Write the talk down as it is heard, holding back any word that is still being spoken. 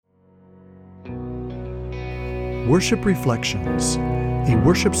Worship Reflections, a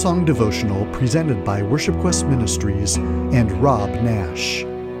worship song devotional presented by Worship Quest Ministries and Rob Nash.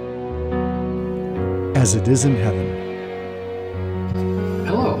 As it is in heaven.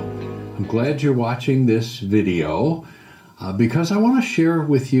 Hello, I'm glad you're watching this video because I want to share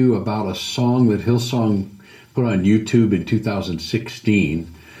with you about a song that Hillsong put on YouTube in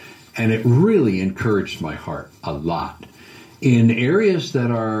 2016, and it really encouraged my heart a lot. In areas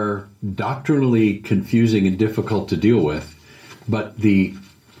that are doctrinally confusing and difficult to deal with, but the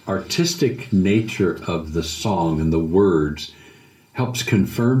artistic nature of the song and the words helps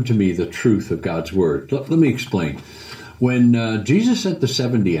confirm to me the truth of God's Word. Let me explain. When Jesus sent the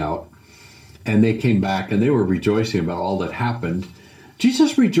 70 out, and they came back and they were rejoicing about all that happened,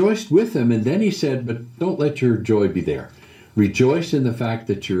 Jesus rejoiced with them, and then he said, but don't let your joy be there. Rejoice in the fact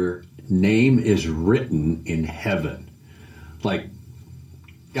that your name is written in heaven. Like,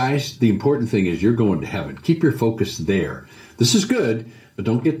 guys, the important thing is you're going to heaven. Keep your focus there. This is good, but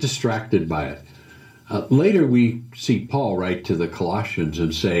don't get distracted by it. Later, we see Paul write to the Colossians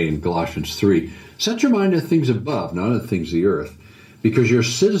and say in Colossians 3, set your mind on things above, not on things of the earth, because your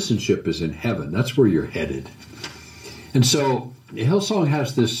citizenship is in heaven. That's where you're headed. And so Hillsong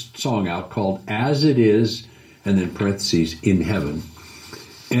has this song out called As It Is, and then parentheses, in heaven.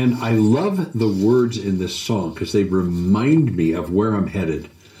 And I love the words in this song because they remind me of where I'm headed.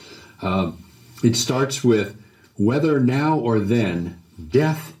 It starts with, whether now or then,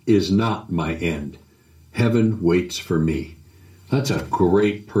 death is not my end. Heaven waits for me. That's a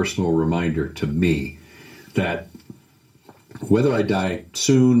great personal reminder to me that whether I die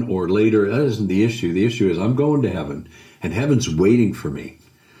soon or later, that isn't the issue. The issue is I'm going to heaven, and heaven's waiting for me.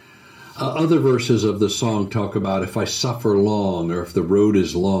 Other verses of the song talk about if I suffer long or if the road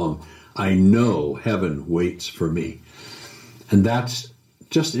is long, I know heaven waits for me. And that's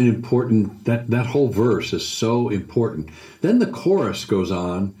just an important, that whole verse is so important. Then the chorus goes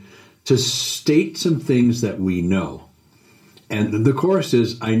on to state some things that we know. And the chorus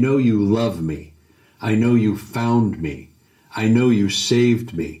is, I know you love me. I know you found me. I know you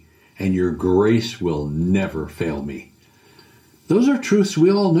saved me. And your grace will never fail me. Those are truths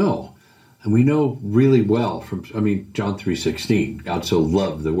we all know. And we know really well from, John 3:16, God so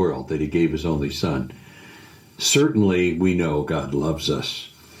loved the world that he gave his only son. Certainly we know God loves us.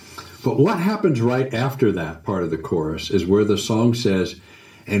 But what happens right after that part of the chorus is where the song says,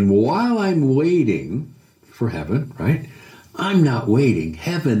 and while I'm waiting for heaven, right? I'm not waiting.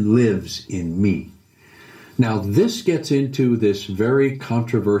 Heaven lives in me. Now, this gets into this very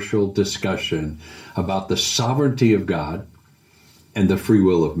controversial discussion about the sovereignty of God and the free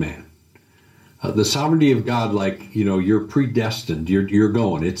will of man. The sovereignty of God, you're predestined, you're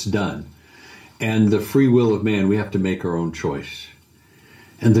going, it's done. And the free will of man, we have to make our own choice.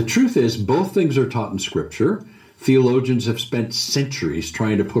 And the truth is, both things are taught in Scripture. Theologians have spent centuries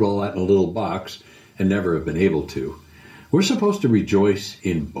trying to put all that in a little box and never have been able to. We're supposed to rejoice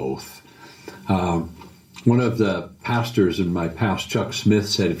in both. One of the pastors in my past, Chuck Smith,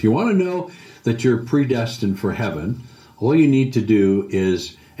 said, if you want to know that you're predestined for heaven, all you need to do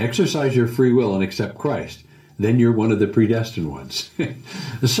is exercise your free will and accept Christ. Then you're one of the predestined ones.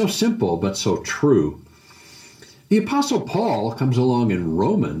 It's so simple, but so true. The Apostle Paul comes along in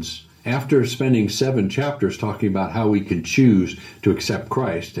Romans after spending 7 chapters talking about how we can choose to accept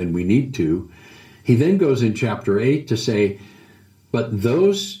Christ, and we need to. He then goes in chapter 8 to say, but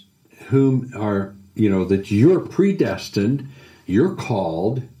those whom are, that you're predestined, you're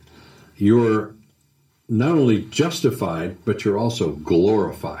called, you're not only justified, but you're also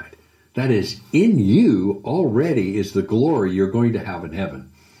glorified. That is, in you already is the glory you're going to have in heaven.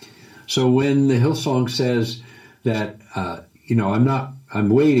 So when the Hillsong says that, I'm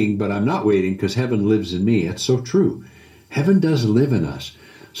waiting, but I'm not waiting because heaven lives in me, it's so true. Heaven does live in us.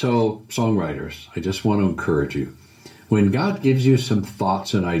 So, songwriters, I just want to encourage you. When God gives you some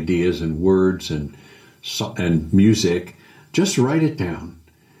thoughts and ideas and words and music, just write it down.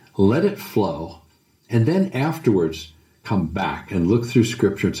 Let it flow. And then afterwards, come back and look through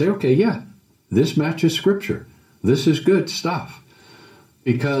Scripture and say, okay, yeah, this matches Scripture. This is good stuff.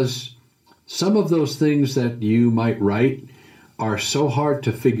 Because some of those things that you might write are so hard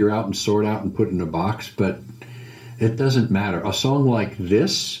to figure out and sort out and put in a box, but it doesn't matter. A song like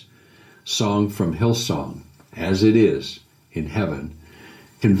this song from Hillsong, As It Is in Heaven,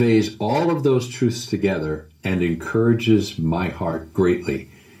 conveys all of those truths together and encourages my heart greatly,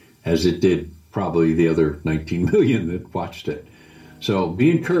 as it did probably the other 19 million that watched it. So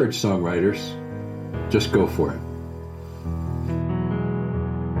be encouraged, songwriters. Just go for it.